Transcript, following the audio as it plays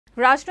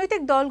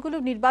রাজনৈতিক দলগুলো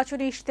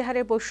নির্বাচনী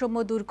ইশতেহারে বৈষম্য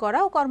দূর করা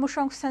ও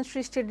কর্মসংস্থান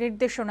সৃষ্টির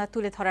নির্দেশনা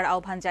তুলে ধরার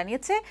আহ্বান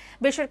জানিয়েছে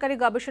বেসরকারি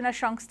গবেষণা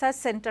সংস্থা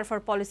centre for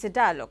policy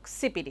dialogue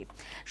CPD.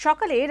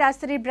 সকালে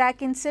রাজধানীর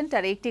ব্র্যাক-ইন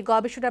সেন্টারে একটি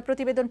গবেষণা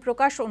প্রতিবেদন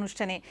প্রকাশ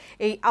অনুষ্ঠানে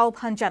এই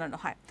আহ্বান জানানো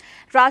হয়।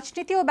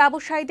 রাজনীতি ও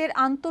ব্যবসায়ীদের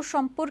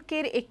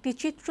আন্তঃসম্পর্কের একটি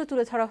চিত্র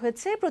তুলে ধরা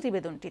হয়েছে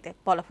প্রতিবেদনটিতে।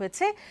 বলা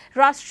হয়েছে,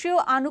 রাষ্ট্রীয়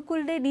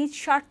আনুকূল্যে নিজ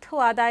স্বার্থ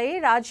আদায়ে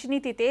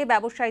রাজনীতিতে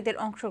ব্যবসায়ীদের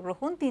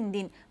অংশগ্রহণ দিন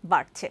দিন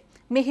বাড়ছে।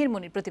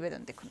 মনির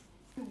প্রতিবেদন দেখুন।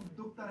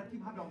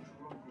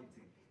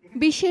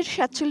 বিশ্বের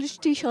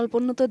 ৪৭টি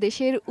স্বল্পোন্নত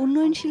দেশের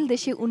উন্নয়নশীল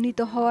দেশে উন্নীত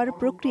হওয়ার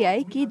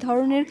প্রক্রিয়ায় কী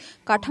ধরনের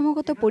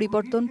কাঠামোগত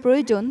পরিবর্তন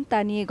প্রয়োজন তা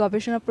নিয়ে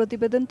গবেষণা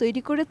প্রতিবেদন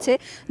তৈরি করেছে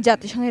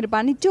জাতিসংঘের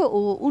বাণিজ্য ও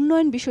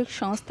উন্নয়ন বিষয়ক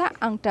সংস্থা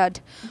আংটাড।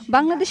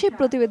 বাংলাদেশে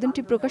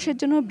প্রতিবেদনটি প্রকাশের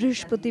জন্য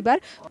বৃহস্পতিবার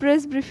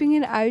প্রেস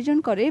ব্রিফিংয়ের আয়োজন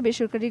করে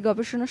বেসরকারি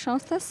গবেষণা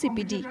সংস্থা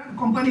সিপিডি।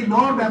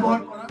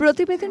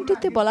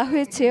 প্রতিবেদনটিতে বলা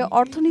হয়েছে,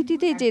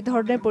 অর্থনীতিতে যে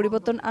ধরনের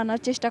পরিবর্তন আনার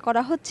চেষ্টা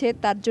করা হচ্ছে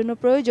তার জন্য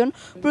প্রয়োজন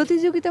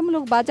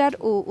প্রতিযোগিতামূলক বাজার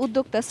ও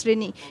উদ্যোক্তা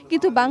শ্রেণী।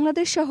 কিন্তু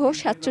বাংলাদেশ সহ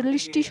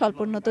 ৪৭টি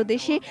স্বল্পোন্নত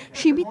দেশে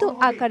সীমিত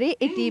আকারে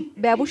একটি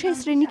ব্যবসায়ী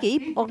শ্রেণীকেই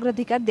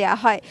অগ্রাধিকার দেয়া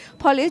হয়,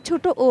 ফলে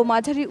ছোট ও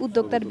মাঝারি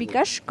উদ্যোক্তার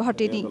বিকাশ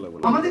ঘটেনি।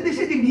 আমাদের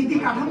দেশে যে নীতি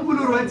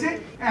কাঠামোগুলো রয়েছে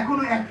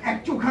এখনো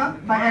একচোখা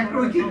বা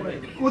একরৈখিক,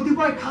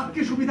 কতিপয়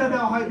খাতকে সুবিধা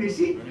দেওয়া হয়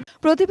বেশি।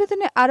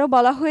 প্রতিবেদনে আরও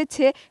বলা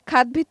হয়েছে,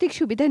 খাতভিত্তিক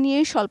সুবিধা নিয়ে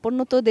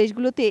স্বল্পোন্নত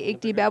দেশগুলোতে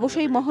একটি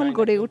ব্যবসায়ী মহল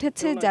গড়ে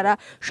উঠেছে যারা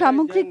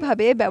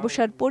সামগ্রিকভাবে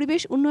ব্যবসার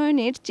পরিবেশ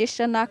উন্নয়নের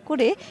চেষ্টা না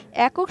করে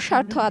একক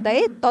স্বার্থ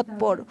আদায়ে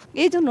তৎপর।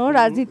 এই জন্য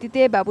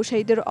রাজনীতিতে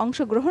ব্যবসায়ীদের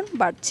অংশগ্রহণ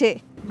বাড়ছে।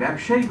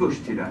 ব্যবসায়ী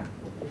গোষ্ঠীরা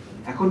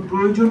এখন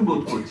প্রয়োজন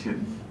বোধ করছেন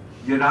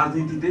যে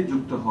রাজনীতিতে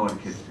যুক্ত হওয়ার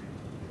ক্ষেত্রে।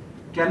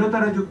 কেন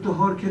তারা যুক্ত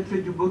হওয়ার ক্ষেত্রে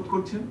বোধ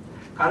করছেন?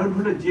 কারণ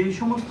হলো, যে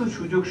সমস্ত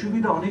সুযোগ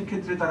সুবিধা অনেক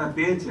ক্ষেত্রে তারা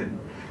পেয়েছেন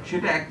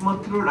সেটা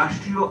একমাত্র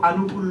রাষ্ট্রীয়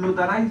আনুকূল্য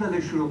দ্বারাই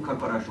তাদের সুরক্ষা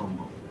করা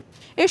সম্ভব।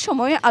 এ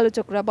সময়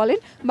আলোচকরা বলেন,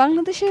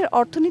 বাংলাদেশের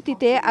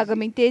অর্থনীতিতে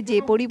আগামীতে যে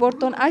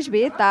পরিবর্তন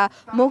আসবে তা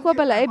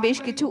মোকাবেলায় বেশ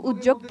কিছু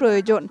উদ্যোগ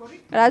প্রয়োজন।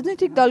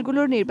 রাজনৈতিক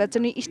দলগুলোর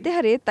নির্বাচনী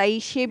ইশতেহারে তাই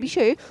সে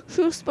বিষয়ে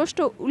সুস্পষ্ট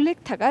উল্লেখ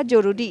থাকা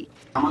জরুরি।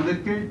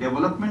 আমাদেরকে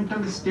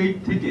ডেভেলপমেন্টাল স্টেট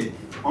থেকে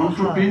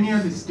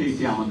এন্টারপ্রেনিউরিয়াল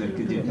স্টেটে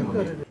আমাদেরকে যেতে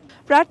হবে।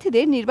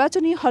 প্রার্থীদের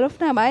নির্বাচনী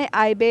হলফনামায়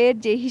আয় ব্যয়ের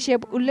যে হিসেব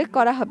উল্লেখ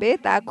করা হবে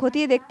তা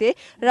খতিয়ে দেখতে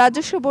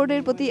রাজস্ব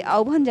বোর্ডের প্রতি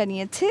আহ্বান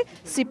জানিয়েছে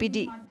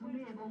সিপিডি।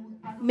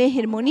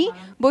 মনি,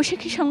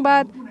 বৈশাখী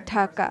সংবাদ,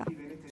 ঢাকা।